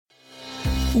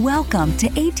Welcome to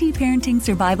AT Parenting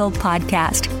Survival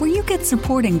Podcast, where you get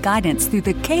support and guidance through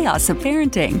the chaos of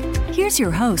parenting. Here's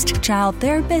your host, child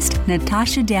therapist,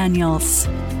 Natasha Daniels.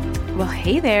 Well,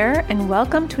 hey there, and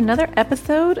welcome to another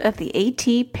episode of the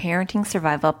AT Parenting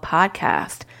Survival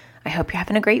Podcast. I hope you're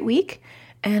having a great week,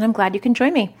 and I'm glad you can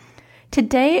join me.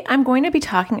 Today, I'm going to be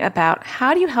talking about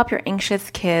how do you help your anxious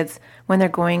kids when they're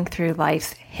going through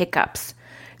life's hiccups.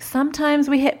 Sometimes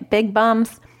we hit big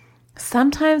bumps,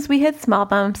 sometimes we hit small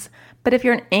bumps, but if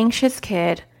you're an anxious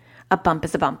kid, a bump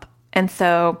is a bump. And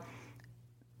so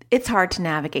it's hard to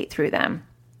navigate through them.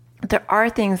 There are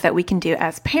things that we can do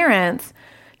as parents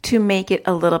to make it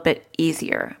a little bit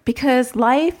easier because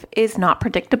life is not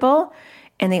predictable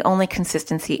and the only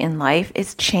consistency in life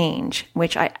is change,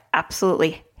 which I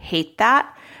absolutely hate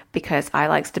that because I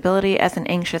like stability as an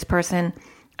anxious person.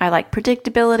 I like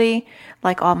predictability,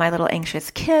 like all my little anxious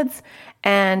kids.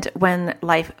 And when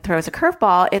life throws a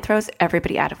curveball, it throws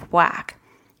everybody out of whack.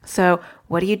 So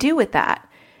what do you do with that?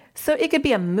 So it could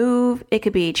be a move, it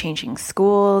could be changing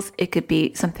schools, it could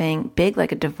be something big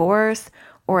like a divorce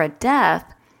or a death.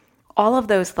 All of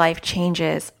those life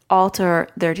changes alter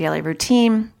their daily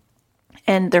routine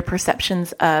and their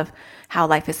perceptions of how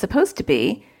life is supposed to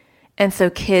be. And so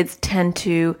kids tend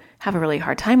to have a really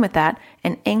hard time with that,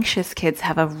 and anxious kids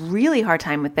have a really hard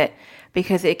time with it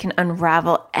because it can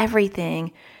unravel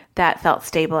everything that felt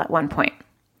stable at one point.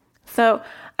 So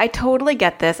I totally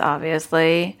get this,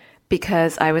 obviously,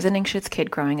 because I was an anxious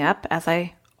kid growing up, as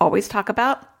I always talk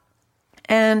about.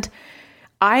 And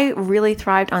I really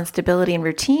thrived on stability and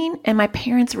routine, and my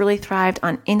parents really thrived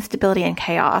on instability and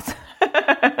chaos.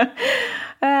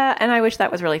 And I wish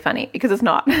that was really funny because it's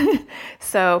not.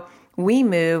 So we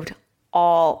moved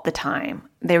all the time.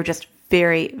 They were just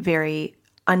very, very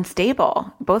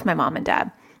unstable, both my mom and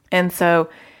dad. And so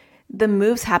the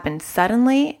moves happened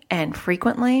suddenly and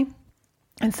frequently.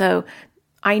 And so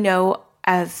I know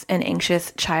as an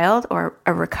anxious child or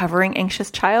a recovering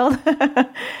anxious child,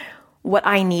 what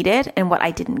I needed and what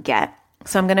I didn't get.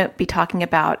 So I'm going to be talking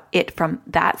about it from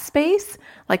that space,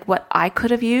 like what I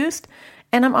could have used.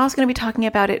 And I'm also going to be talking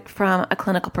about it from a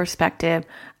clinical perspective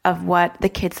of what the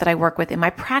kids that I work with in my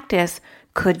practice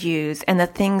could use and the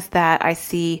things that I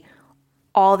see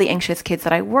all the anxious kids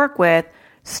that I work with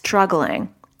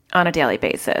struggling on a daily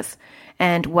basis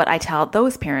and what I tell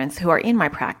those parents who are in my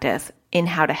practice in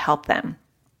how to help them.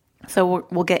 So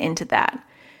we'll get into that.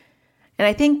 And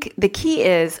I think the key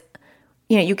is,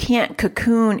 you can't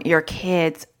cocoon your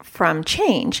kids from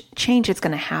change. Change is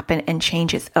going to happen and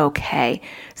change is okay.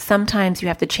 Sometimes you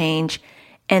have to change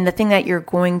and the thing that you're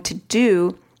going to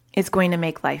do is going to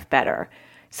make life better.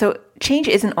 So change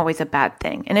isn't always a bad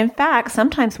thing. And in fact,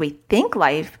 sometimes we think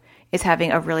life is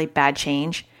having a really bad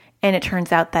change and it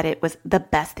turns out that it was the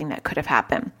best thing that could have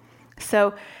happened.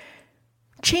 So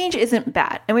change isn't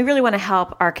bad. And we really want to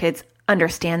help our kids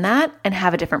understand that and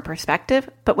have a different perspective.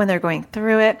 But when they're going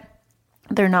through it,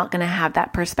 they're not going to have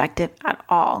that perspective at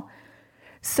all.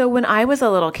 So when I was a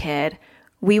little kid,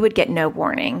 we would get no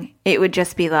warning. It would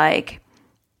just be like,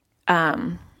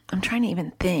 I'm trying to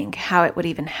even think how it would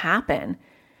even happen.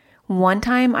 One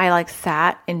time I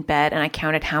sat in bed and I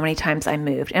counted how many times I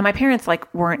moved. And my parents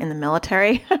weren't in the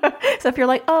military. So if you're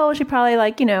like, oh, she probably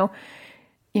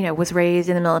was raised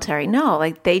in the military.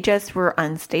 No, they just were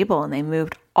unstable and they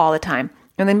moved all the time.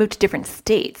 And they moved to different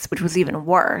states, which was even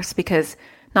worse because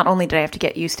not only did I have to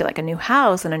get used to a new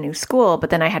house and a new school, but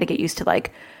then I had to get used to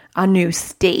a new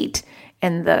state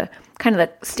and the kind of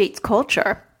the state's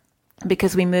culture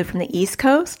because we moved from the East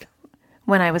Coast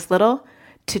when I was little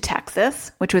to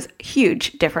Texas, which was a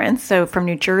huge difference. So from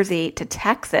New Jersey to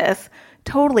Texas,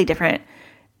 totally different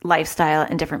lifestyle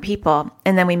and different people.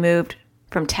 And then we moved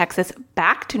from Texas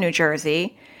back to New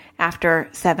Jersey after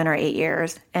 7 or 8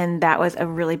 years. And that was a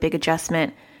really big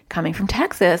adjustment coming from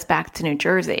Texas back to New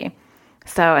Jersey.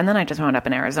 So, and then I just wound up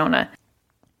in Arizona.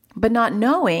 But not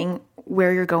knowing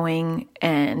where you're going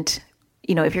and,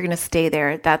 if you're going to stay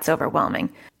there, that's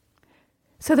overwhelming.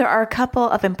 So there are a couple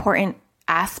of important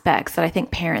aspects that I think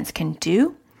parents can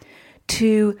do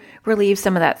to relieve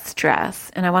some of that stress.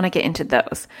 And I want to get into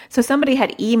those. So somebody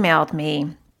had emailed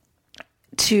me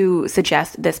to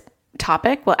suggest this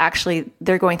topic. Well, actually,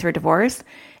 they're going through a divorce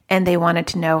and they wanted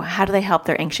to know how do they help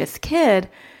their anxious kid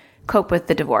cope with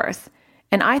the divorce.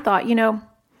 And I thought,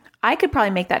 I could probably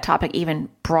make that topic even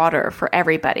broader for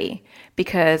everybody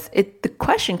because the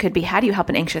question could be, how do you help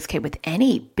an anxious kid with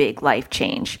any big life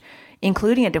change,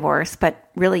 including a divorce, but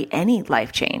really any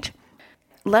life change?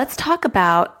 Let's talk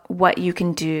about what you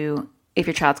can do if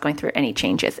your child's going through any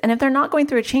changes. And if they're not going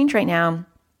through a change right now,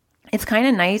 it's kind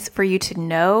of nice for you to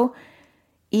know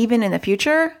even in the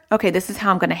future, okay, this is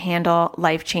how I'm going to handle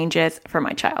life changes for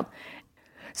my child.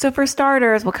 So for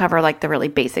starters, we'll cover like the really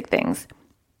basic things.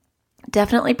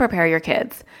 Definitely prepare your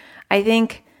kids. I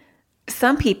think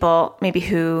some people maybe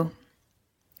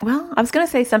I was going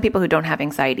to say some people who don't have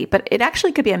anxiety, but it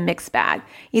actually could be a mixed bag.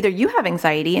 Either you have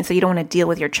anxiety and so you don't want to deal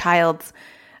with your child's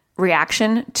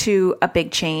reaction to a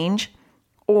big change,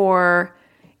 or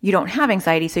you don't have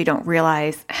anxiety so you don't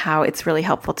realize how it's really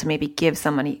helpful to maybe give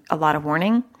somebody a lot of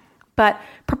warning. But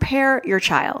prepare your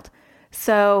child.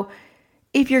 So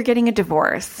if you're getting a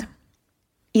divorce,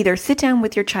 either sit down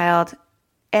with your child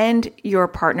and your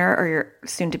partner or your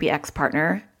soon-to-be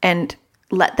ex-partner and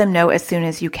let them know as soon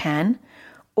as you can.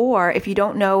 Or if you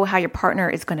don't know how your partner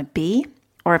is going to be,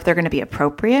 or if they're going to be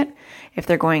appropriate, if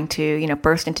they're going to,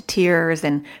 burst into tears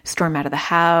and storm out of the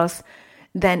house,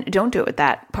 then don't do it with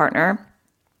that partner.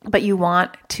 But you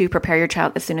want to prepare your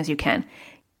child as soon as you can.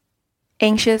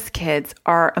 Anxious kids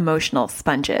are emotional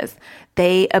sponges.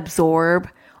 They absorb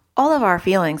all of our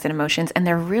feelings and emotions, and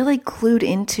they're really glued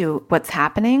into what's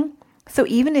happening. So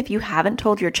even if you haven't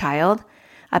told your child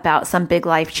about some big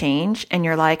life change and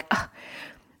you're like,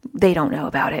 they don't know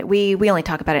about it. We only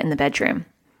talk about it in the bedroom.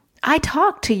 I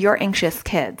talk to your anxious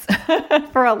kids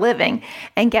for a living.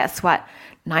 And guess what?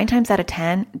 9 times out of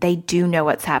 10, they do know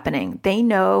what's happening. They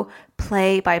know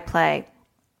play by play.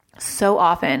 So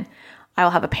often I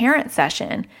will have a parent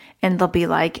session and they'll be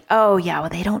like, oh yeah, well,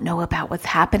 they don't know about what's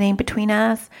happening between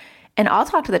us. And I'll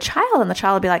talk to the child and the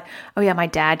child will be like, oh yeah, my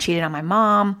dad cheated on my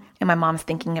mom and my mom's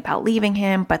thinking about leaving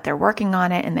him, but they're working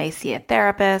on it and they see a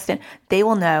therapist, and they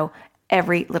will know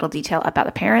every little detail about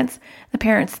the parents. The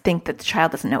parents think that the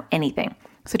child doesn't know anything.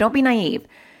 So don't be naive.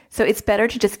 So it's better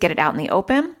to just get it out in the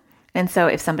open. And so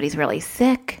if somebody's really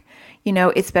sick,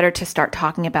 it's better to start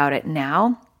talking about it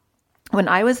now. When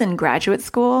I was in graduate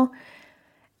school,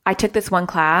 I took this one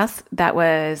class that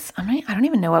was, I don't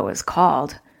even know what it was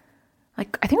called. I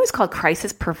think it was called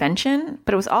crisis prevention,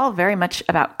 but it was all very much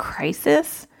about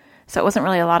crisis. So it wasn't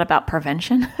really a lot about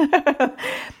prevention.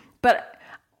 But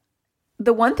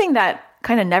the one thing that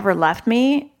kind of never left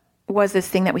me was this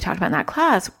thing that we talked about in that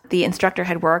class. The instructor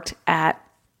had worked at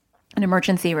an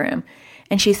emergency room,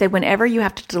 and she said, whenever you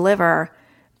have to deliver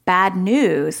bad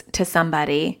news to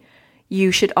somebody,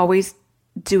 you should always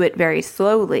do it very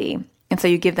slowly. And so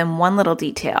you give them one little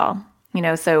detail,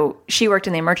 so she worked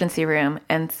in the emergency room,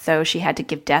 and so she had to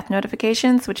give death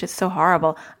notifications, which is so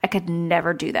horrible. I could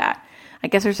never do that. I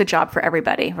guess there's a job for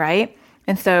everybody, right?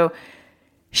 And so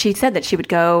she said that she would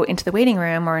go into the waiting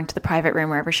room or into the private room,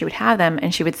 wherever she would have them,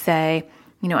 and she would say,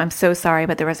 I'm so sorry,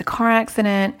 but there was a car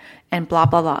accident and blah,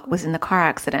 blah, blah was in the car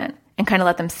accident, and kind of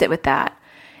let them sit with that.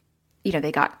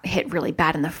 They got hit really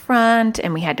bad in the front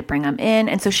and we had to bring them in.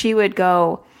 And so she would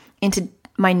go into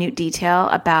minute detail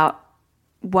about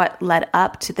what led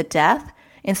up to the death,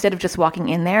 instead of just walking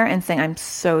in there and saying, I'm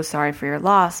so sorry for your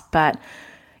loss, but,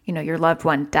 your loved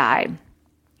one died.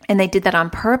 And they did that on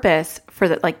purpose for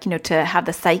to have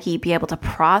the psyche be able to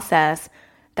process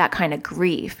that kind of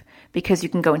grief, because you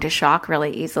can go into shock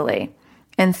really easily.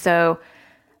 And so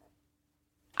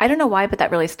I don't know why, but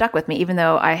that really stuck with me, even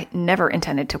though I never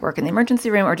intended to work in the emergency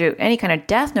room or do any kind of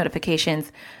death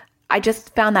notifications. I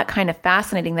just found that kind of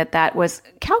fascinating that was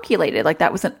calculated, like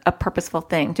that wasn't a purposeful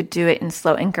thing to do it in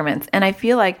slow increments. And I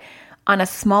feel like on a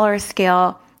smaller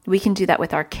scale, we can do that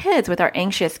with our kids, with our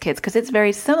anxious kids, because it's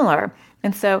very similar.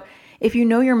 And so if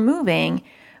you're moving,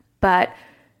 but,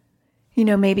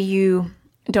 maybe you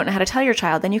don't know how to tell your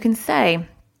child, then you can say,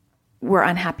 we're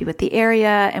unhappy with the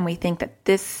area and we think that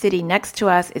this city next to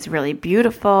us is really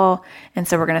beautiful. And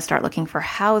so we're going to start looking for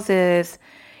houses.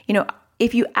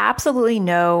 If you absolutely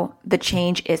know the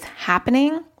change is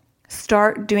happening,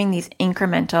 start doing these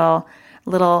incremental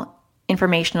little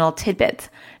informational tidbits.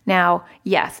 Now,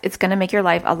 yes, it's going to make your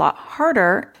life a lot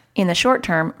harder in the short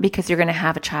term because you're going to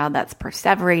have a child that's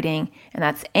perseverating and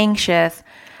that's anxious,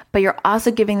 but you're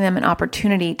also giving them an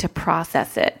opportunity to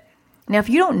process it. Now, if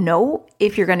you don't know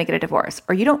if you're going to get a divorce,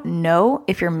 or you don't know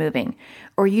if you're moving,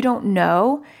 or you don't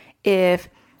know if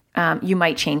you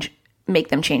might make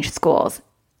them change schools,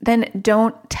 then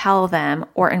don't tell them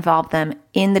or involve them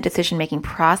in the decision-making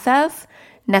process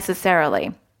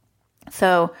necessarily.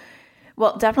 So,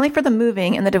 definitely for the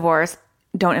moving and the divorce,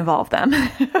 don't involve them.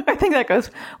 I think that goes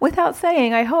without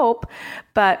saying, I hope.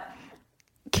 But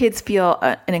kids feel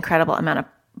an incredible amount of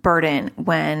burden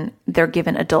when they're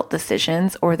given adult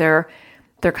decisions, or they're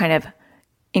kind of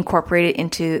incorporated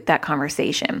into that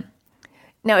conversation.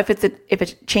 Now, if it's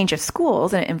a change of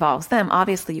schools and it involves them,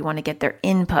 obviously you want to get their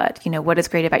input. What is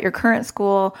great about your current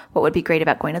school? What would be great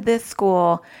about going to this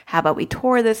school? How about we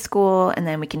tour this school and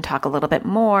then we can talk a little bit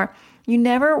more? You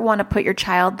never want to put your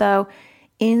child, though,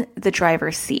 in the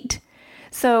driver's seat.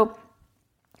 So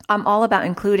I'm all about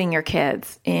including your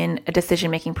kids in a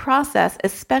decision-making process,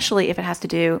 especially if it has to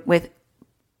do with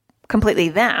completely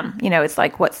them. It's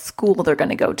like what school they're going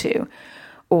to go to,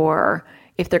 or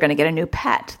if they're going to get a new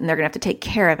pet and they're going to have to take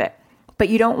care of it. But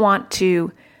you don't want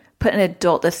to put an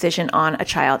adult decision on a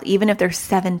child, even if they're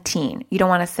 17. You don't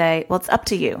want to say, well, it's up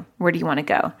to you. Where do you want to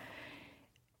go?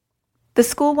 The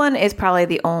school one is probably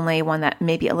the only one that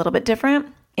may be a little bit different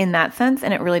in that sense,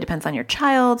 and it really depends on your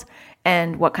child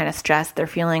and what kind of stress they're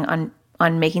feeling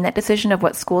on making that decision of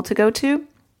what school to go to.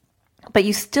 But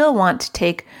you still want to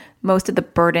take most of the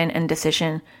burden and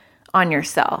decision on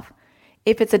yourself.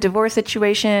 If it's a divorce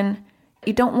situation,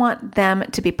 you don't want them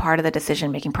to be part of the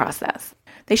decision-making process.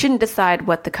 They shouldn't decide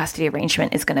what the custody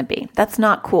arrangement is going to be. That's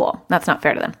not cool. That's not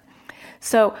fair to them.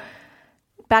 So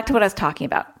back to what I was talking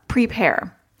about,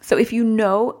 prepare. So if you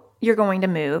know you're going to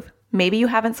move, maybe you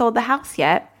haven't sold the house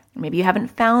yet, maybe you haven't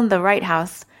found the right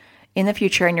house in the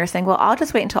future, and you're saying, well, I'll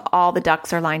just wait until all the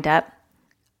ducks are lined up.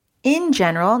 In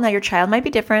general, now your child might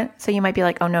be different, so you might be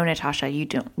like, oh no, Natasha, you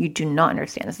do not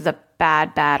understand. This is a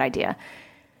bad idea.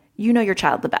 You know your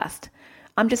child the best.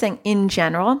 I'm just saying in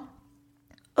general,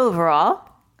 overall,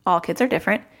 all kids are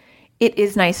different. It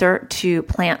is nicer to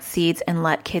plant seeds and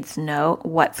let kids know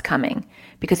what's coming.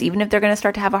 Because even if they're going to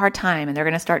start to have a hard time and they're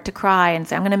going to start to cry and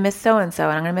say, I'm going to miss so-and-so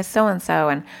and I'm going to miss so-and-so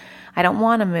and I don't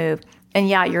want to move. And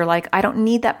yeah, you're like, I don't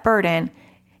need that burden.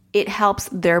 It helps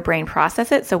their brain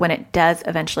process it. So when it does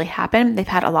eventually happen, they've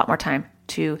had a lot more time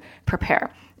to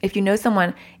prepare. If you know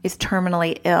someone is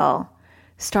terminally ill,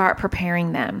 start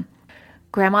preparing them.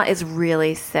 Grandma is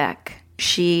really sick.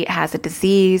 She has a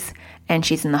disease and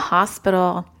she's in the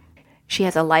hospital. She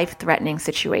has a life-threatening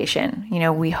situation.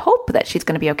 We hope that she's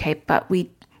going to be okay, but we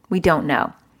don't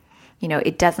know.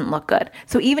 It doesn't look good.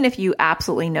 So even if you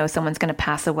absolutely know someone's going to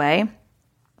pass away,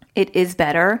 it is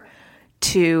better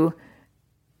to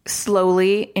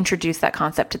slowly introduce that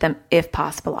concept to them if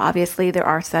possible. Obviously, there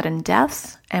are sudden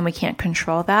deaths and we can't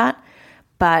control that.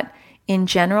 But in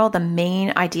general, the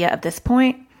main idea of this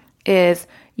point is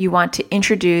you want to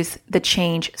introduce the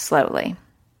change slowly.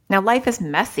 Now, life is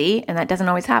messy and that doesn't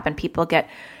always happen. People get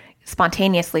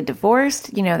spontaneously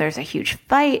divorced. There's a huge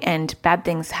fight and bad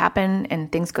things happen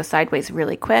and things go sideways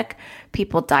really quick.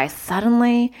 People die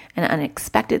suddenly and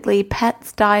unexpectedly.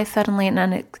 Pets die suddenly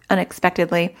and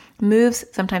unexpectedly. Moves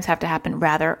sometimes have to happen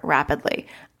rather rapidly.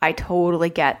 I totally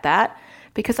get that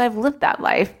because I've lived that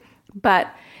life.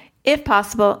 But if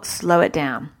possible, slow it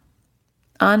down.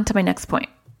 On to my next point.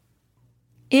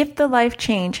 If the life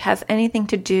change has anything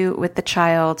to do with the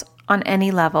child on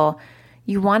any level,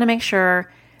 you want to make sure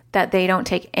that they don't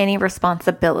take any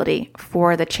responsibility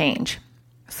for the change.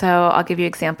 So I'll give you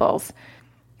examples.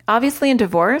 Obviously in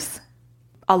divorce,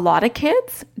 a lot of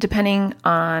kids, depending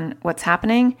on what's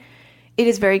happening, it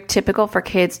is very typical for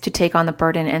kids to take on the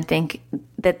burden and think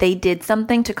that they did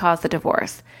something to cause the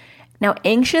divorce. Now,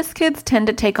 anxious kids tend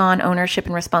to take on ownership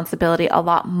and responsibility a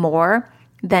lot more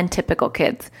than typical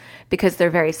kids because they're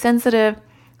very sensitive,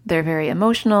 they're very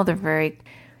emotional, they're very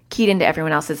keyed into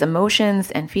everyone else's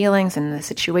emotions and feelings and the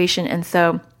situation. And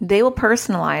so they will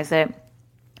personalize it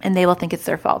and they will think it's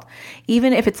their fault.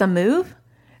 Even if it's a move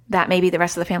that maybe the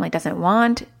rest of the family doesn't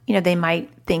want, they might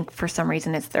think for some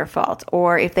reason it's their fault.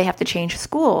 Or if they have to change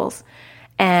schools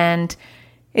and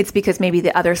it's because maybe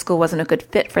the other school wasn't a good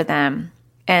fit for them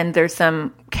and there's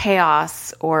some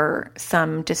chaos or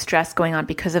some distress going on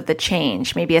because of the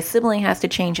change. Maybe a sibling has to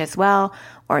change as well,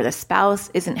 or the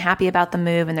spouse isn't happy about the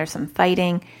move and there's some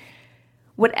fighting.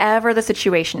 Whatever the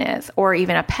situation is, or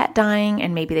even a pet dying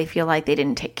and maybe they feel like they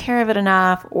didn't take care of it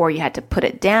enough, or you had to put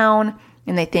it down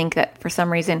and they think that for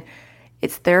some reason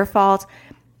it's their fault.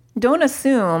 Don't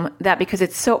assume that because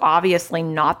it's so obviously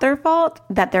not their fault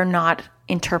that they're not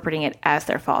interpreting it as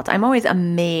their fault. I'm always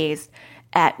amazed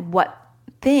at what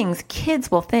things kids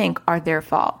will think are their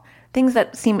fault. Things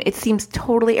that seems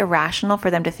totally irrational for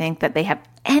them to think that they have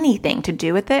anything to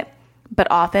do with it, but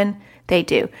often they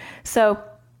do. So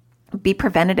be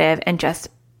preventative and just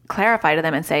clarify to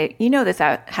them and say, this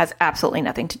has absolutely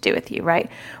nothing to do with you, right?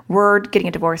 We're getting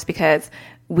a divorce because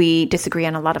we disagree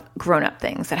on a lot of grown-up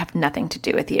things that have nothing to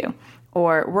do with you.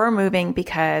 Or we're moving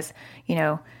because,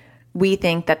 we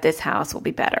think that this house will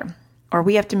be better. Or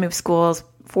we have to move schools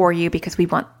for you because we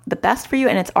want the best for you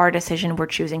and it's our decision. We're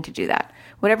choosing to do that.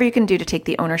 Whatever you can do to take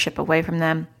the ownership away from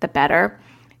them, the better.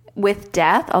 With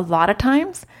death, a lot of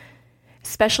times,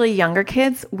 especially younger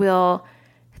kids will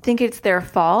think it's their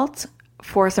fault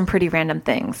for some pretty random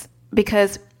things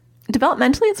because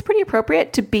developmentally it's pretty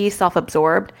appropriate to be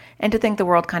self-absorbed and to think the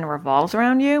world kind of revolves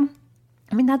around you.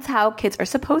 I mean, that's how kids are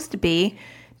supposed to be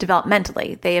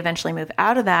developmentally. They eventually move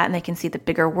out of that and they can see the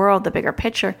bigger world, the bigger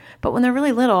picture. But when they're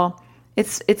really little,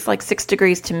 it's like 6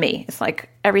 degrees to me. It's like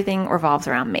everything revolves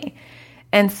around me.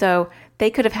 And so they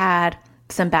could have had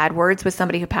some bad words with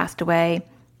somebody who passed away,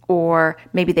 or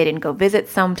maybe they didn't go visit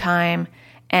sometime,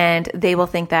 and they will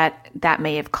think that that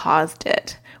may have caused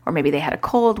it. Or maybe they had a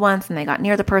cold once and they got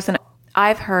near the person.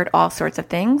 I've heard all sorts of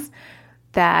things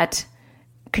that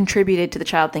contributed to the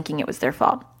child thinking it was their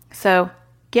fault. So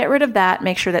get rid of that.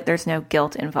 Make sure that there's no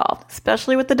guilt involved,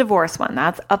 especially with the divorce one.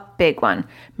 That's a big one.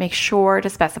 Make sure to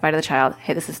specify to the child,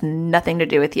 hey, this has nothing to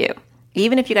do with you.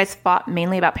 Even if you guys fought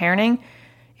mainly about parenting,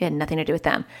 it had nothing to do with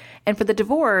them. And for the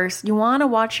divorce, you want to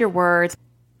watch your words,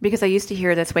 because I used to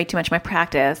hear this way too much in my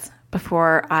practice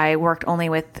before I worked only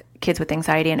with kids with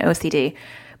anxiety and OCD.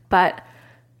 But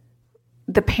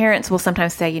the parents will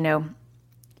sometimes say,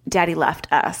 daddy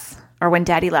left us, or when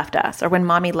daddy left us, or when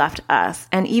mommy left us.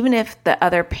 And even if the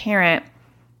other parent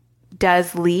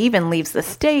does leave and leaves the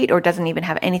state or doesn't even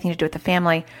have anything to do with the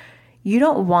family, you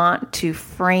don't want to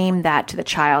frame that to the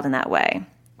child in that way,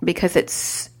 because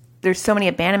there's so many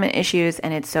abandonment issues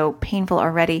and it's so painful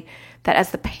already that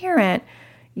as the parent,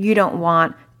 you don't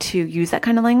want to use that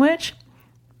kind of language,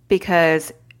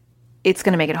 because it's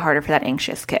going to make it harder for that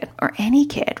anxious kid, or any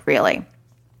kid really.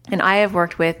 And I have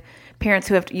worked with parents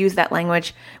who have used that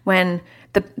language when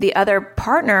the other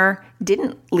partner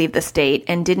didn't leave the state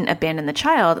and didn't abandon the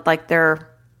child, like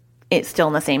it's still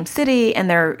in the same city and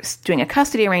they're doing a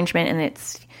custody arrangement and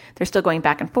they're still going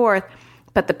back and forth,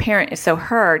 but the parent is so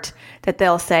hurt that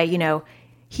they'll say,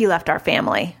 he left our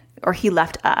family, or he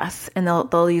left us, and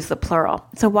they'll use the plural.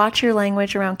 So watch your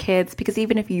language around kids, because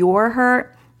even if you're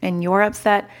hurt and you're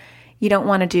upset, you don't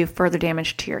want to do further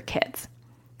damage to your kids.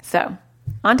 So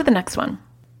on to the next one.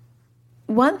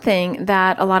 One thing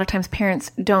that a lot of times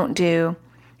parents don't do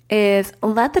is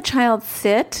let the child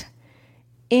sit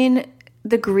in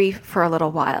the grief for a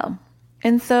little while.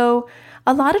 And so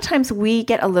a lot of times we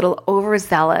get a little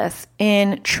overzealous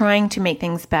in trying to make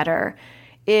things better.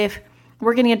 If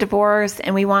we're getting a divorce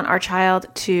and we want our child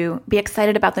to be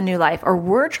excited about the new life, or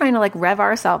we're trying to rev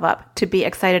ourselves up to be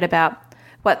excited about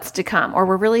what's to come, or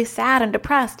we're really sad and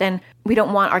depressed and we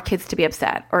don't want our kids to be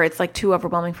upset, or it's too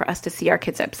overwhelming for us to see our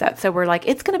kids upset. So we're like,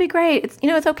 it's going to be great. It's,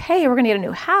 it's okay. We're going to get a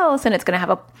new house and it's going to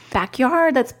have a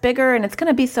backyard that's bigger and it's going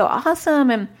to be so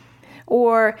awesome.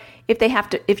 Or if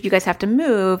you guys have to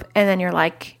move, and then you're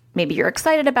like, maybe you're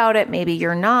excited about it, maybe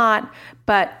you're not,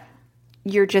 but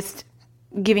you're just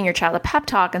giving your child a pep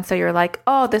talk. And so you're like,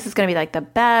 oh, this is going to be the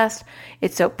best.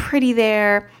 It's so pretty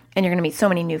there. And you're going to meet so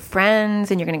many new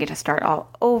friends and you're going to get to start all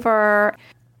over.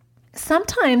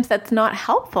 Sometimes that's not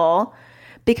helpful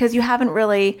because you haven't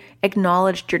really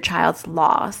acknowledged your child's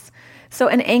loss. So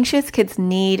anxious kids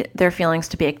need their feelings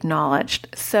to be acknowledged.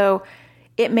 So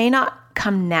it may not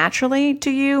come naturally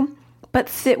to you, but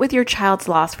sit with your child's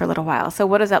loss for a little while. So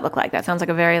what does that look like? That sounds like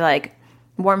a very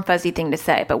warm, fuzzy thing to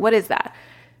say, but what is that?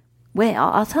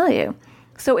 Well, I'll tell you.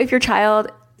 So if your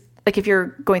child, if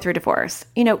you're going through a divorce,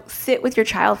 sit with your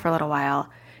child for a little while,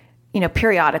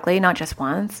 periodically, not just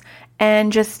once,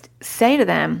 and just say to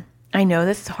them, I know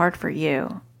this is hard for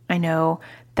you. I know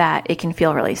that it can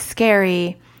feel really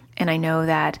scary. And I know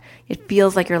that it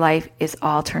feels like your life is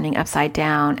all turning upside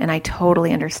down. And I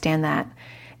totally understand that.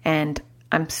 And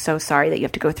I'm so sorry that you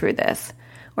have to go through this.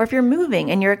 Or if you're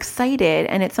moving and you're excited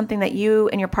and it's something that you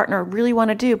and your partner really want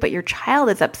to do, but your child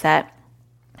is upset,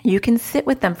 you can sit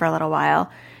with them for a little while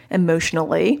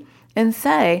emotionally and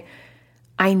say,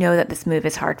 I know that this move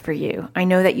is hard for you. I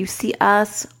know that you see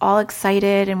us all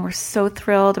excited and we're so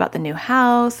thrilled about the new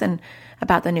house and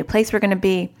about the new place we're going to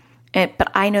be.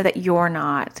 But I know that you're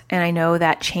not. And I know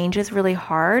that change is really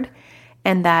hard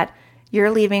and that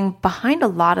you're leaving behind a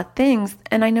lot of things.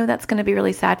 And I know that's going to be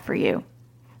really sad for you.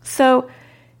 So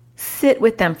sit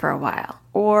with them for a while.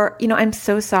 Or, I'm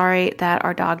so sorry that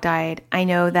our dog died. I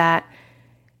know that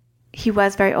he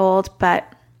was very old,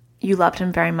 but you loved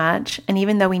him very much. And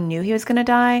even though we knew he was going to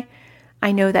die,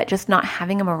 I know that just not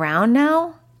having him around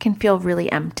now can feel really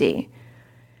empty.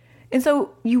 And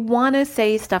so you want to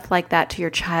say stuff like that to your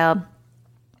child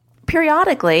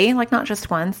periodically, not just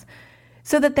once,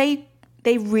 so that they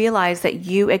realize that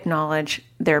you acknowledge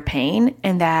their pain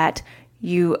and that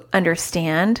you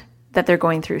understand that they're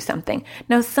going through something.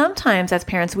 Now, sometimes as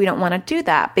parents, we don't want to do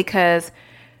that because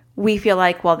we feel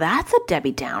like, well, that's a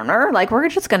Debbie Downer. We're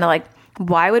just going to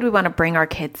why would we want to bring our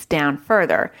kids down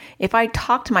further? If I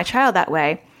talk to my child that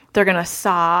way, they're going to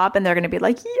sob and they're going to be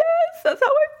like, yes, that's how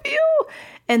I feel.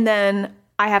 And then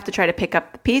I have to try to pick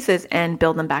up the pieces and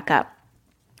build them back up.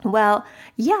 Well,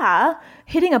 yeah,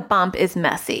 hitting a bump is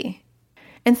messy.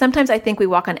 And sometimes I think we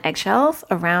walk on eggshells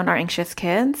around our anxious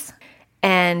kids,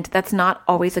 and that's not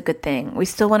always a good thing. We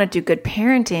still want to do good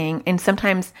parenting, and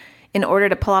sometimes in order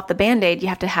to pull off the Band-Aid, you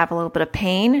have to have a little bit of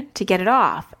pain to get it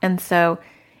off. And so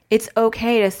it's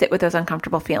okay to sit with those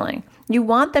uncomfortable feelings. You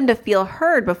want them to feel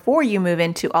heard before you move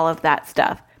into all of that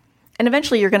stuff. And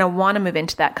eventually you're going to want to move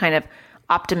into that kind of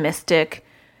optimistic,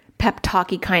 pep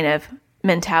talky kind of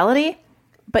mentality,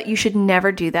 but you should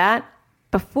never do that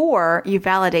before you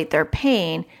validate their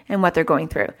pain and what they're going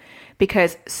through.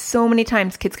 Because so many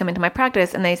times kids come into my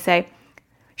practice and they say,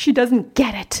 she doesn't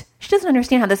get it. She doesn't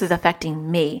understand how this is affecting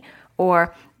me.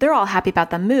 Or they're all happy about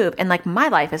the move and like my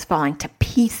life is falling to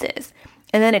pieces.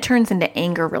 And then it turns into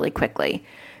anger really quickly.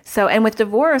 So, and with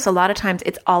divorce, a lot of times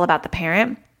it's all about the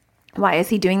parent. Why is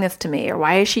he doing this to me? Or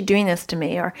why is she doing this to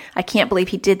me? Or I can't believe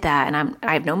he did that. And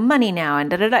I have no money now. And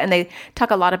da-da-da. And they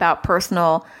talk a lot about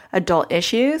personal adult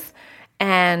issues.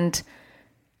 And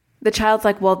the child's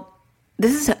like, well,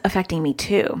 this is affecting me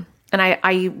too. And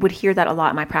I would hear that a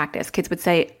lot in my practice. Kids would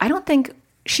say, I don't think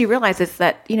she realizes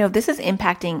that, this is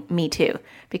impacting me too.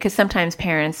 Because sometimes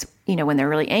parents, when they're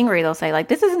really angry, they'll say like,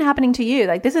 this isn't happening to you.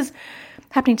 Like this is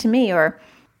happening to me. Or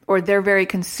they're very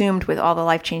consumed with all the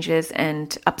life changes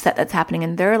and upset that's happening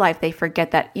in their life. They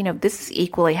forget that, this is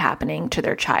equally happening to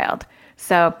their child.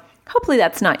 So hopefully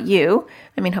that's not you.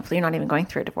 I mean, hopefully you're not even going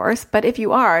through a divorce. But if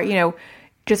you are,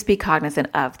 just be cognizant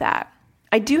of that.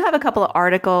 I do have a couple of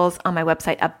articles on my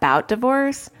website about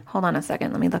divorce. Hold on a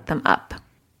second. Let me look them up.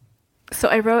 So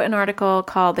I wrote an article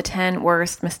called The 10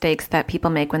 Worst Mistakes That People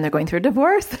Make When They're Going Through a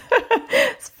Divorce.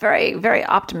 It's a very, very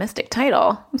optimistic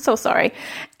title. I'm so sorry.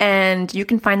 And you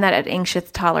can find that at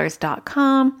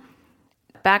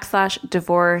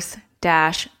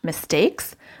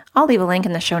anxioustoddlers.com/divorce-mistakes. I'll leave a link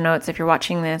in the show notes if you're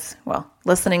watching this,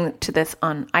 listening to this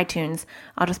on iTunes.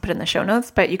 I'll just put it in the show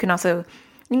notes. But you can go to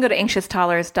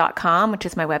anxioustoddlers.com, which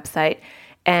is my website,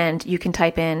 and you can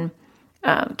type in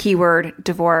keyword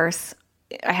divorce.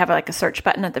 I have a search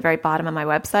button at the very bottom of my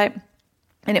website,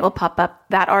 and it will pop up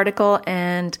that article.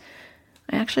 And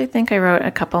I actually think I wrote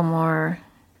a couple more.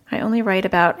 I only write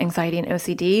about anxiety and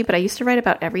OCD, but I used to write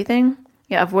about everything.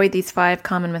 Yeah, avoid these 5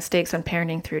 common mistakes when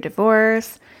parenting through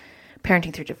divorce. I have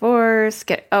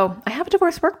a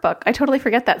divorce workbook. I totally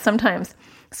forget that sometimes.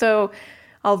 So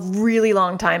a really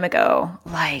long time ago,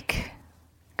 I'm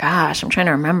trying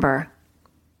to remember.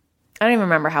 I don't even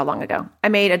remember how long ago. I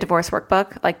made a divorce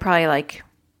workbook,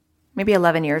 maybe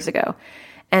 11 years ago.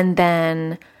 And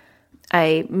then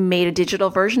I made a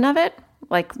digital version of it,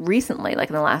 recently,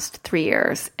 in the last 3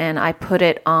 years. And I put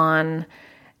it on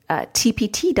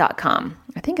TPT.com.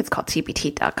 I think it's called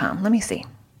TPT.com. Let me see.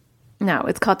 No,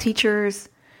 it's called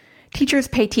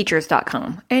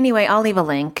teacherspayteachers.com. Anyway, I'll leave a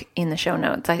link in the show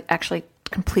notes. I actually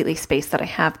completely spaced that I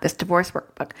have this divorce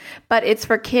workbook, but it's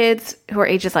for kids who are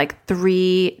ages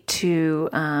 3 to,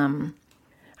 I'd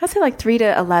say 3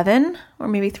 to 11 or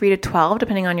maybe 3 to 12,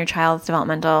 depending on your child's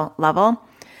developmental level.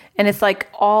 And it's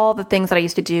all the things that I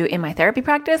used to do in my therapy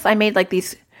practice. I made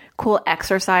these cool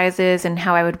exercises and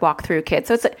how I would walk through kids.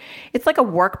 So it's like a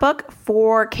workbook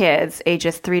for kids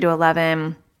ages 3 to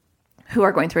 11 who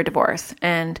are going through a divorce,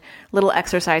 and little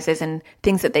exercises and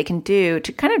things that they can do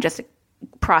to kind of just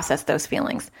process those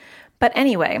feelings. But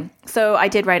anyway, so I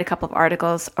did write a couple of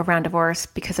articles around divorce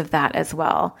because of that as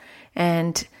well.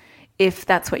 And if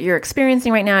that's what you're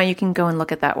experiencing right now, you can go and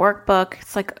look at that workbook.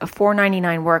 It's a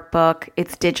 $4.99 workbook.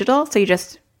 It's digital, so you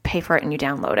just pay for it and you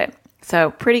download it.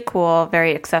 So pretty cool,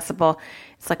 very accessible.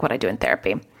 It's like what I do in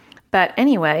therapy. But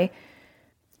anyway,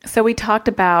 so we talked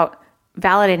about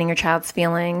validating your child's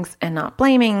feelings and not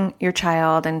blaming your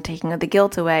child and taking the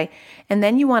guilt away. And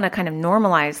then you want to kind of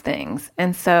normalize things.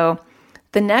 And so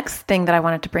the next thing that I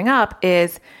wanted to bring up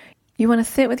is you want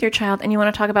to sit with your child and you want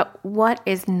to talk about what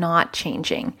is not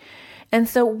changing. And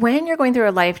so when you're going through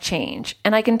a life change,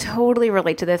 and I can totally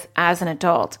relate to this as an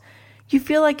adult, you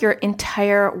feel like your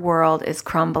entire world is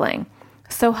crumbling.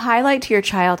 So highlight to your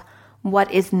child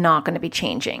what is not going to be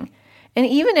changing. And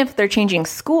even if they're changing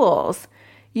schools,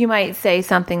 you might say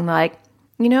something like,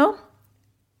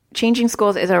 changing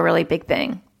schools is a really big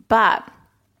thing, but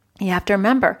you have to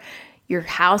remember your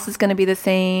house is going to be the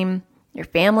same. Your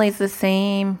family's the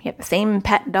same. You have the same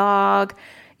pet dog.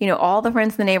 All the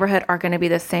friends in the neighborhood are going to be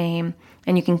the same,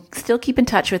 and you can still keep in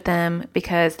touch with them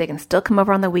because they can still come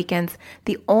over on the weekends.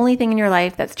 The only thing in your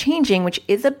life that's changing, which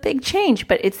is a big change,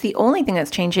 but it's the only thing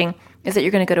that's changing, is that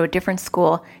you're going to go to a different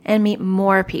school and meet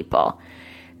more people.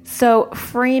 So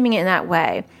framing it in that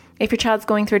way, if your child's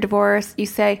going through a divorce, you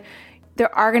say,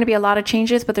 there are going to be a lot of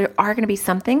changes, but there are going to be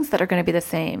some things that are going to be the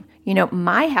same.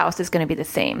 My house is going to be the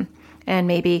same. And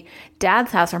maybe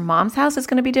dad's house or mom's house is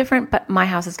going to be different, but my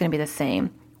house is going to be the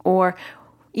same. Or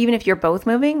even if you're both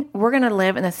moving, we're going to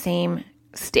live in the same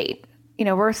state.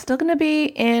 We're still going to be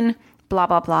in blah,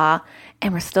 blah, blah.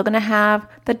 And we're still going to have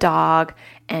the dog.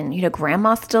 And,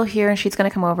 grandma's still here and she's going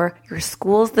to come over. Your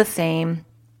school's the same.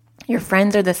 Your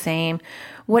friends are the same.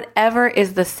 Whatever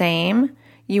is the same,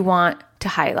 you want to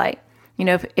highlight.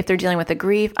 If they're dealing with a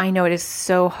grief, I know it is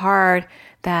so hard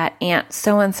that Aunt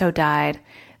so-and-so died,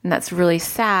 and that's really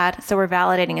sad. So we're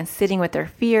validating and sitting with their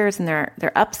fears and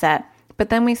their upset. But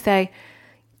then we say,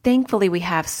 thankfully, we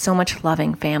have so much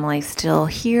loving family still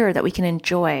here that we can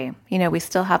enjoy. We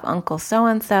still have Uncle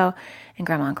so-and-so and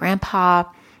Grandma and Grandpa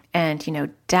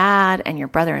and, Dad and your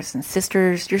brothers and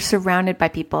sisters. You're surrounded by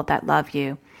people that love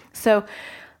you. So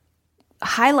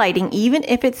highlighting, even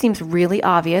if it seems really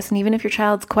obvious, and even if your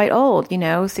child's quite old,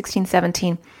 16,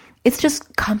 17, it's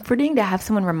just comforting to have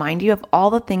someone remind you of all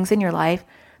the things in your life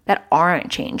that aren't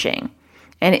changing.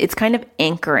 And it's kind of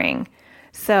anchoring.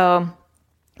 So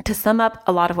to sum up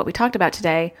a lot of what we talked about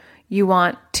today, you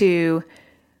want to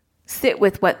sit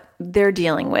with what they're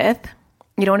dealing with.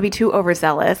 You don't want to be too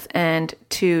overzealous and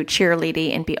too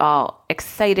cheerleady and be all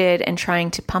excited and trying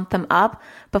to pump them up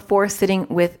before sitting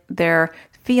with their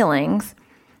feelings.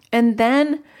 And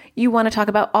then you want to talk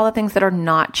about all the things that are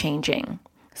not changing.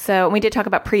 So we did talk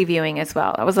about previewing as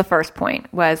well. That was the first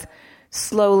point, was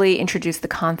slowly introduce the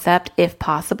concept if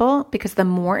possible, because the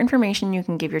more information you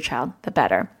can give your child, the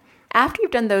better. After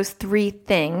you've done those 3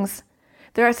 things,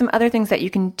 there are some other things that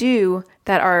you can do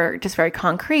that are just very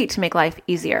concrete to make life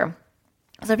easier.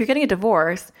 So if you're getting a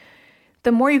divorce,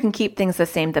 the more you can keep things the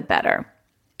same, the better.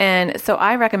 And so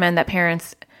I recommend that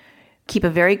parents keep a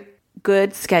very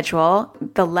good schedule.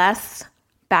 The less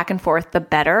back and forth, the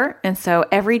better. And so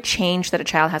every change that a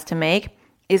child has to make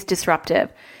is disruptive.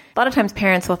 A lot of times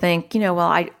parents will think,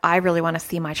 I really want to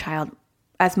see my child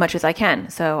as much as I can.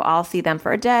 So I'll see them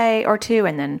for a day or two,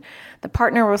 and then the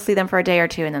partner will see them for a day or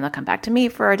two, and then they'll come back to me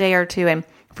for a day or two. And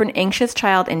for an anxious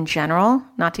child in general,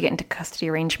 not to get into custody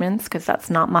arrangements, because that's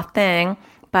not my thing,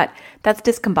 but that's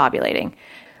discombobulating.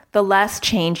 The less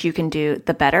change you can do,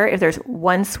 the better. If there's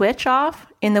one switch off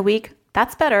in the week,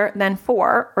 that's better than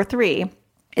 4 or 3.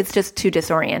 It's just too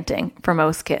disorienting for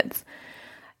most kids.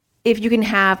 If you can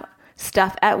have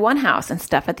stuff at one house and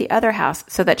stuff at the other house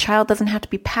so that child doesn't have to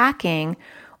be packing,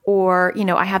 or,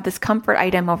 I have this comfort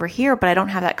item over here, but I don't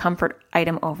have that comfort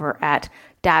item over at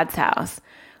dad's house.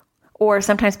 Or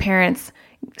sometimes parents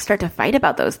start to fight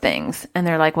about those things and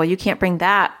they're like, well, you can't bring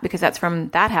that because that's from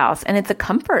that house, and it's a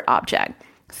comfort object.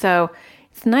 So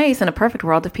it's nice in a perfect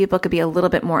world if people could be a little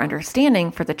bit more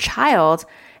understanding for the child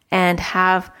and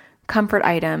have comfort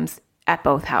items at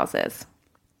both houses.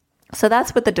 So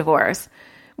that's with the divorce.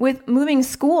 With moving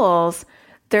schools,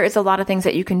 there is a lot of things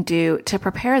that you can do to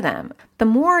prepare them. The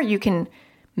more you can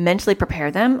mentally prepare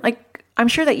them, like I'm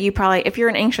sure that you probably, if you're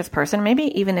an anxious person,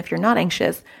 maybe even if you're not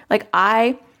anxious, like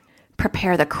I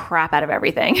prepare the crap out of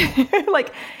everything.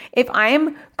 Like if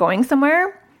I'm going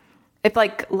somewhere, if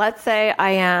like, let's say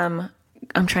I'm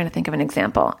trying to think of an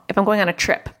example. If I'm going on a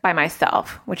trip by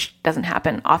myself, which doesn't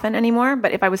happen often anymore,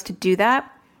 but if I was to do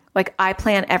that, like I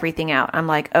plan everything out. I'm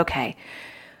like, okay,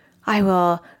 I'm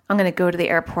going to go to the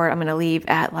airport. I'm going to leave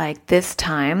at like this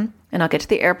time, and I'll get to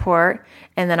the airport,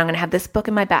 and then I'm going to have this book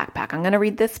in my backpack. I'm going to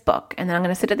read this book, and then I'm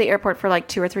going to sit at the airport for like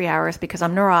 2 or 3 hours because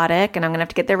I'm neurotic, and I'm going to have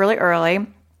to get there really early.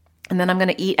 And then I'm going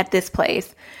to eat at this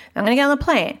place. I'm going to get on the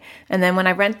plane. And then when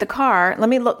I rent the car, let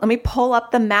me pull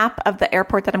up the map of the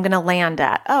airport that I'm going to land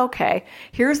at. Oh, okay.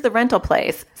 Here's the rental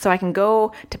place. So I can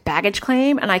go to baggage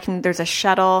claim, and there's a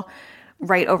shuttle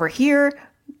right over here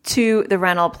to the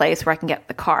rental place where I can get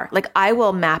the car. Like I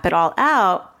will map it all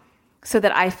out so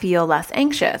that I feel less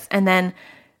anxious. And then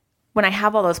when I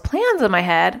have all those plans in my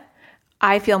head,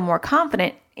 I feel more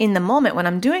confident in the moment when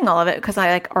I'm doing all of it because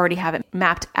I like already have it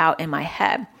mapped out in my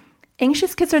head.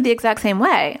 Anxious kids are the exact same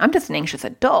way. I'm just an anxious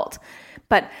adult,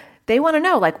 but they want to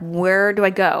know, like, where do I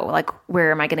go? Like,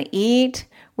 where am I going to eat?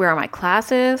 Where are my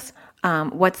classes?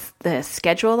 What's the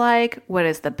schedule like? What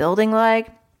is the building like?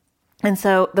 And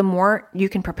so the more you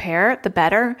can prepare, the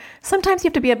better. Sometimes you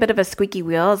have to be a bit of a squeaky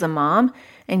wheel as a mom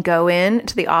and go in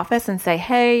to the office and say,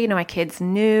 hey, my kid's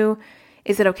new.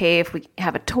 Is it okay if we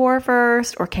have a tour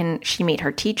first? Or can she meet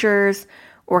her teachers?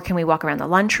 Or can we walk around the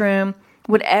lunchroom?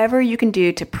 Whatever you can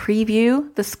do to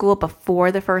preview the school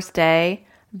before the first day,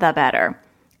 the better.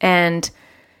 And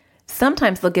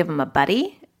sometimes they'll give them a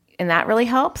buddy, and that really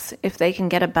helps if they can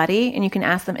get a buddy. And you can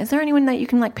ask them, is there anyone that you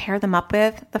can like pair them up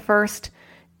with the first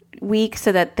week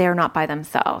so that they're not by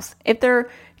themselves? If they're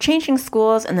changing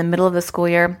schools in the middle of the school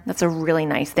year, that's a really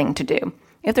nice thing to do.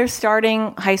 If they're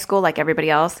starting high school like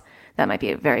everybody else, That might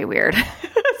be very weird.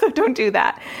 So don't do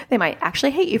that. They might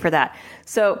actually hate you for that.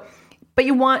 So, but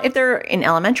if they're in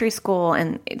elementary school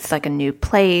and it's like a new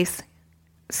place,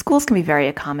 schools can be very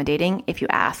accommodating if you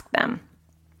ask them.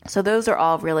 So those are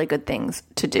all really good things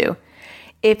to do.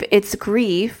 If it's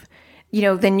grief,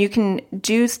 then you can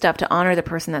do stuff to honor the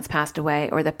person that's passed away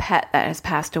or the pet that has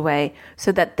passed away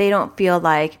so that they don't feel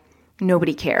like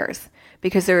nobody cares.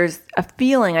 Because there's a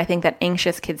feeling, I think, that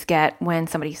anxious kids get when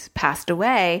somebody's passed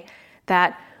away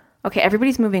that, okay,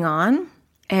 everybody's moving on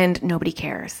and nobody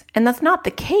cares. And that's not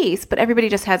the case, but everybody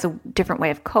just has a different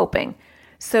way of coping.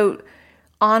 So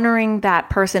honoring that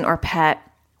person or pet,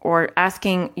 or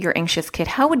asking your anxious kid,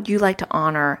 how would you like to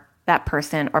honor that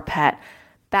person or pet?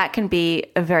 That can be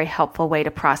a very helpful way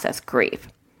to process grief.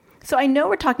 So I know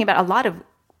we're talking about a lot of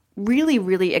really,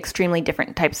 really extremely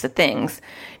different types of things.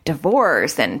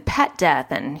 Divorce and pet death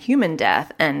and human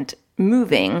death and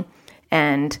moving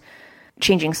and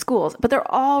changing schools. But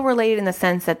they're all related in the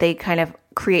sense that they kind of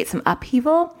create some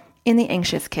upheaval in the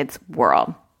anxious kid's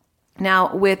world.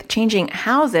 Now, with changing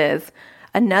houses,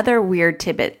 another weird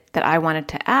tidbit that I wanted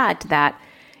to add to that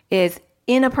is,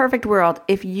 in a perfect world,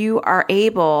 if you are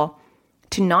able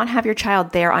to not have your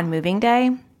child there on moving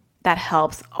day, that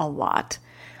helps a lot.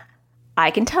 I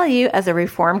can tell you, as a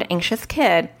reformed anxious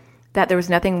kid, that there was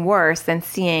nothing worse than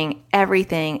seeing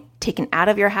everything taken out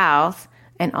of your house,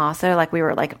 and also like we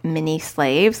were like mini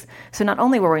slaves. So not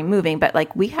only were we moving, but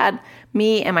like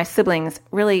me and my siblings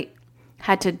really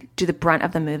had to do the brunt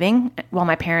of the moving while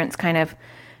my parents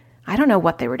I don't know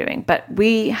what they were doing, but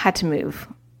we had to move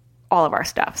all of our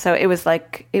stuff. So it was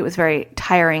very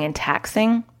tiring and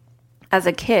taxing as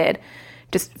a kid,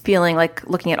 just feeling like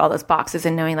looking at all those boxes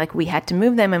and knowing like we had to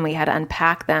move them and we had to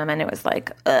unpack them. And it was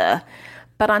like, ugh.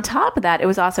 But on top of that, it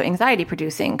was also anxiety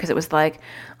producing because it was like,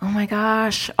 oh my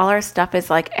gosh, all our stuff is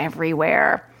like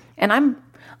everywhere. And I'm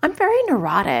very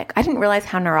neurotic. I didn't realize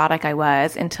how neurotic I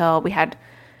was until we had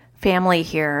family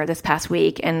here this past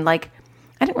week. And like,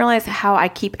 I didn't realize how I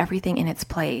keep everything in its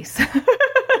place.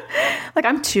 Like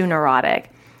I'm too neurotic.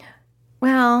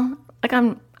 Well, like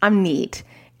I'm neat.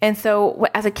 And so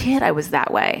as a kid, I was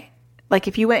that way. Like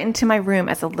if you went into my room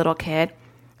as a little kid,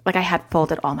 like I had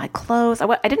folded all my clothes.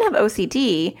 I didn't have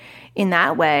OCD in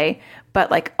that way,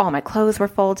 but like all my clothes were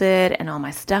folded and all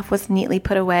my stuff was neatly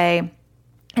put away.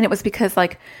 And it was because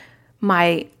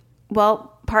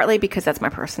partly because that's my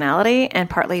personality and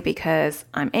partly because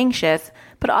I'm anxious,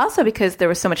 but also because there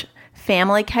was so much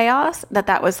family chaos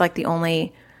that was the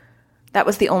only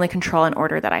control and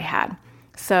order that I had.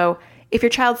 So if your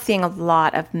child's seeing a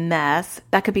lot of mess,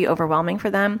 that could be overwhelming for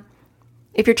them.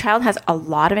 If your child has a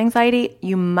lot of anxiety,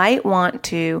 you might want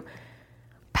to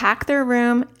pack their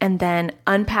room and then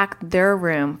unpack their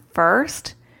room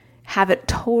first, have it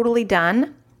totally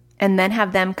done, and then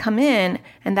have them come in.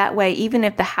 And that way, even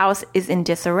if the house is in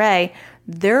disarray,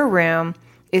 their room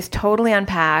is totally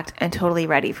unpacked and totally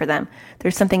ready for them.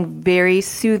 There's something very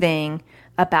soothing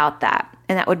about that,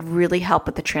 and that would really help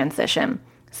with the transition.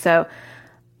 So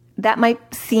that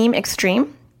might seem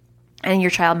extreme, and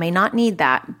your child may not need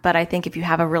that, but I think if you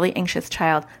have a really anxious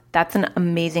child, that's an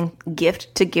amazing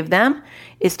gift to give them,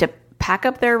 is to pack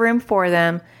up their room for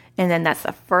them, and then that's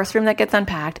the first room that gets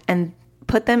unpacked, and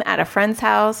put them at a friend's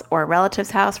house or a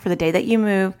relative's house for the day that you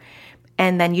move,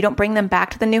 and then you don't bring them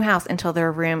back to the new house until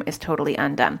their room is totally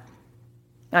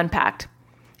unpacked.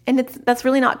 And that's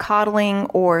really not coddling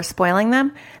or spoiling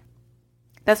them.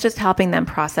 That's just helping them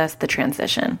process the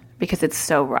transition because it's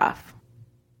so rough.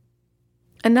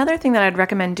 Another thing that I'd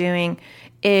recommend doing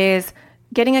is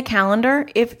getting a calendar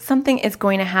if something is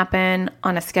going to happen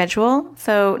on a schedule.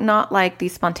 So not like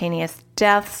these spontaneous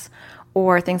deaths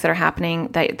or things that are happening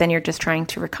that then you're just trying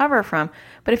to recover from.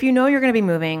 But if you know you're going to be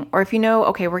moving, or if you know,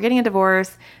 okay, we're getting a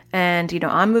divorce and,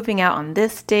 I'm moving out on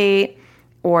this date,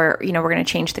 or, we're going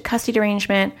to change the custody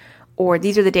arrangement, or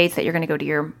these are the dates that you're going to go to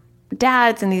your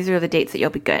dad's and these are the dates that you'll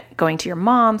be going to your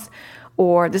mom's,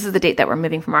 or this is the date that we're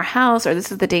moving from our house, or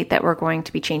this is the date that we're going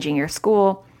to be changing your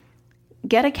school.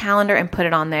 Get a calendar and put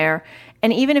it on there.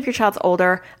 And even if your child's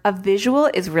older, a visual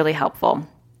is really helpful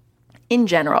in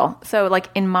general. So like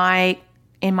in my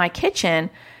kitchen,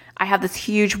 I have this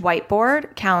huge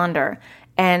whiteboard calendar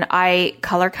and I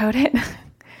color code it.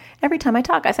 Every time I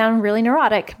talk, I sound really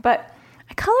neurotic, but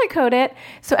I color code it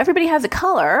so everybody has a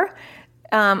color.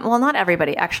 Well, not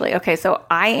everybody actually. Okay, so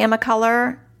I am a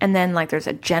color, and then like there's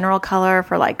a general color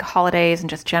for like holidays and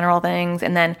just general things,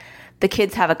 and then the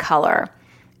kids have a color.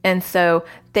 And so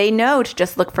they know to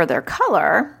just look for their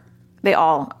color. They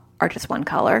all are just one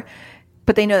color.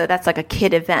 but they know that that's like a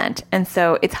kid event. And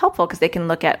so it's helpful because they can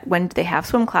look at when do they have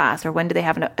swim class, or when do they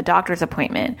have a doctor's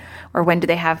appointment, or when do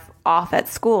they have off at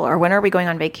school, or when are we going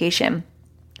on vacation.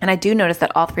 And I do notice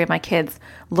that all three of my kids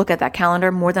look at that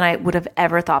calendar more than I would have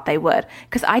ever thought they would,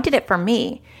 because I did it for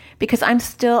me, because I'm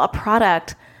still a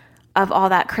product of all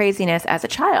that craziness as a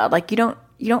child. Like you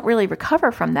don't really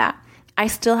recover from that. I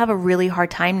still have a really hard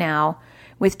time now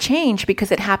with change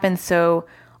because it happens so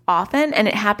often and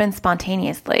it happens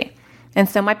spontaneously. And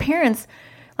so my parents,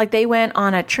 like they went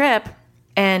on a trip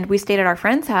and we stayed at our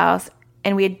friend's house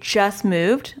and we had just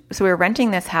moved. So we were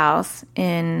renting this house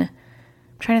in,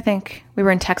 I'm trying to think, we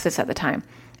were in Texas at the time.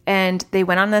 And they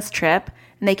went on this trip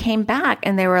and they came back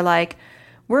and they were like,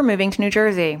 we're moving to New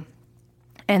Jersey.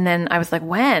 And then I was like,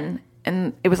 when?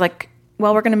 And it was like,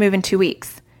 well, we're going to move in 2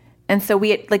 weeks. And so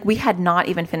we had not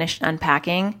even finished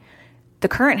unpacking the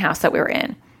current house that we were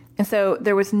in. And so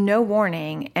there was no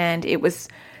warning, and it was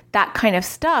that kind of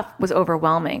stuff was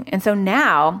overwhelming. And so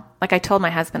now, like I told my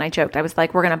husband, I joked, I was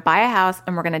like, we're going to buy a house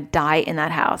and we're going to die in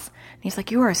that house. And he's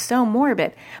like, you are so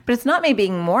morbid. But it's not me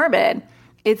being morbid.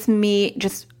 It's me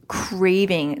just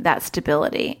craving that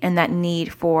stability and that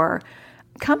need for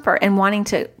comfort and wanting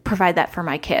to provide that for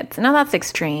my kids. Now that's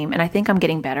extreme. And I think I'm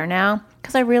getting better now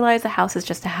because I realize a house is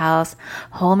just a house.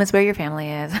 Home is where your family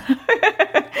is.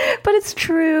 But it's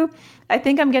true. I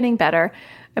think I'm getting better.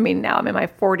 I mean, now I'm in my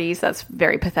 40s. That's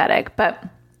very pathetic, but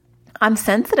I'm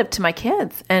sensitive to my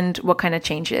kids and what kind of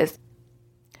changes.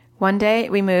 One day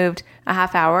we moved a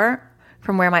half hour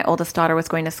from where my oldest daughter was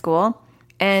going to school,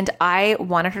 and I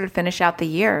wanted her to finish out the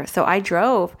year. So I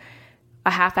drove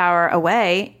a half hour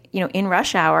away, in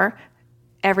rush hour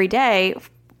every day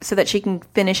so that she can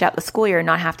finish out the school year and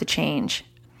not have to change,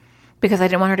 because I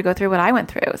didn't want her to go through what I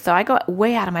went through. So I go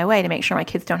way out of my way to make sure my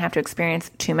kids don't have to experience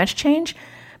too much change.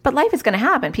 But life is going to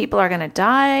happen. People are going to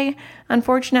die,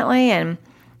 unfortunately. And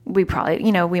we probably,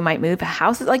 we might move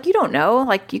houses. Like, you don't know.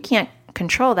 Like, you can't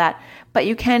control that. But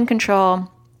you can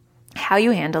control how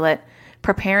you handle it,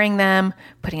 preparing them,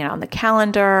 putting it on the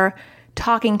calendar,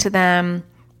 talking to them,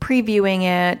 previewing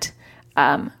it,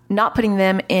 not putting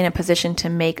them in a position to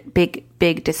make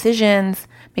big decisions,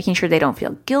 making sure they don't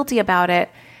feel guilty about it,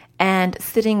 and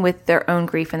sitting with their own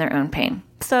grief and their own pain.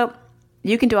 So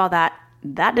you can do all that.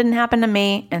 That didn't happen to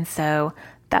me, and so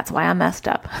that's why I'm messed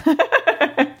up.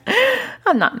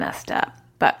 I'm not messed up,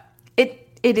 but it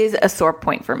is a sore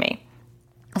point for me.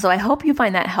 So I hope you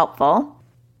find that helpful.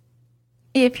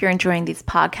 If you're enjoying these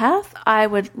podcasts, I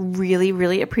would really,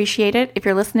 really appreciate it. If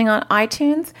you're listening on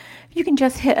iTunes, you can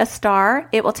just hit a star.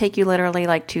 It will take you literally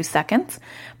like 2 seconds,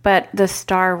 but the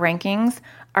star rankings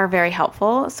are very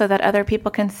helpful so that other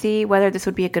people can see whether this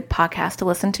would be a good podcast to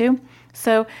listen to.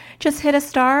 So just hit a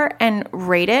star and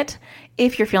rate it.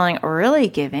 If you're feeling really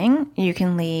giving, you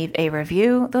can leave a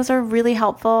review. Those are really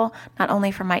helpful, not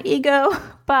only for my ego,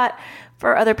 but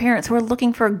for other parents who are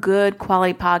looking for good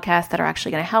quality podcasts that are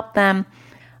actually going to help them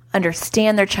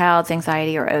understand their child's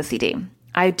anxiety or OCD.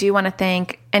 I do want to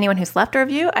thank anyone who's left a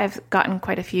review. I've gotten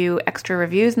quite a few extra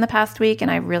reviews in the past week, and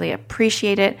I really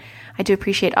appreciate it. I do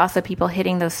appreciate also people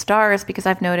hitting those stars, because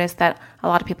I've noticed that a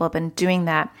lot of people have been doing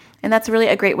that. And that's really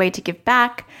a great way to give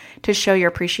back, to show your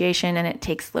appreciation, and it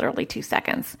takes literally 2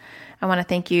 seconds. I want to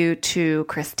thank you to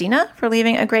Christina for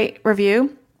leaving a great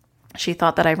review. She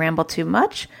thought that I rambled too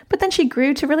much, but then she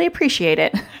grew to really appreciate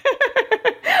it.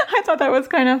 I thought that was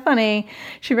kind of funny.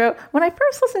 She wrote, when I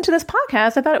first listened to this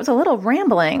podcast, I thought it was a little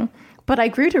rambling, but I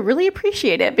grew to really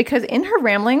appreciate it because in her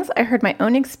ramblings, I heard my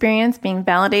own experience being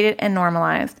validated and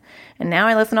normalized. And now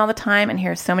I listen all the time and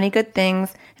hear so many good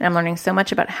things, and I'm learning so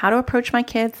much about how to approach my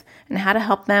kids and how to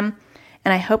help them.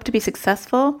 And I hope to be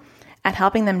successful at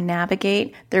helping them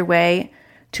navigate their way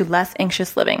to less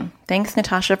anxious living. Thanks,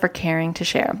 Natasha, for caring to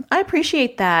share. I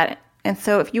appreciate that. And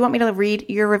so if you want me to read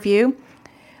your review,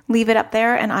 leave it up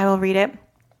there and I will read it.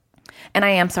 And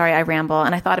I am sorry I ramble.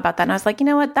 And I thought about that and I was like, you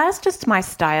know what? That's just my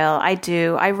style.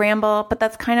 I ramble, but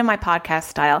that's kind of my podcast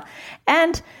style.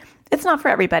 And it's not for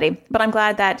everybody, but I'm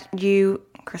glad that you,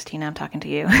 Christina, I'm talking to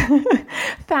you,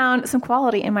 found some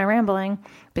quality in my rambling,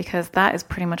 because that is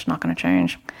pretty much not going to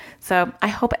change. So I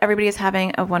hope everybody is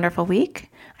having a wonderful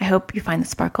week. I hope you find the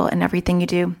sparkle in everything you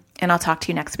do. And I'll talk to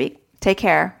you next week. Take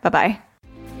care. Bye-bye.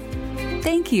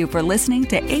 Thank you for listening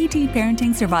to AT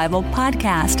Parenting Survival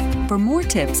Podcast. For more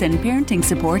tips and parenting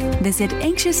support, visit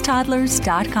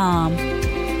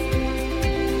anxioustoddlers.com.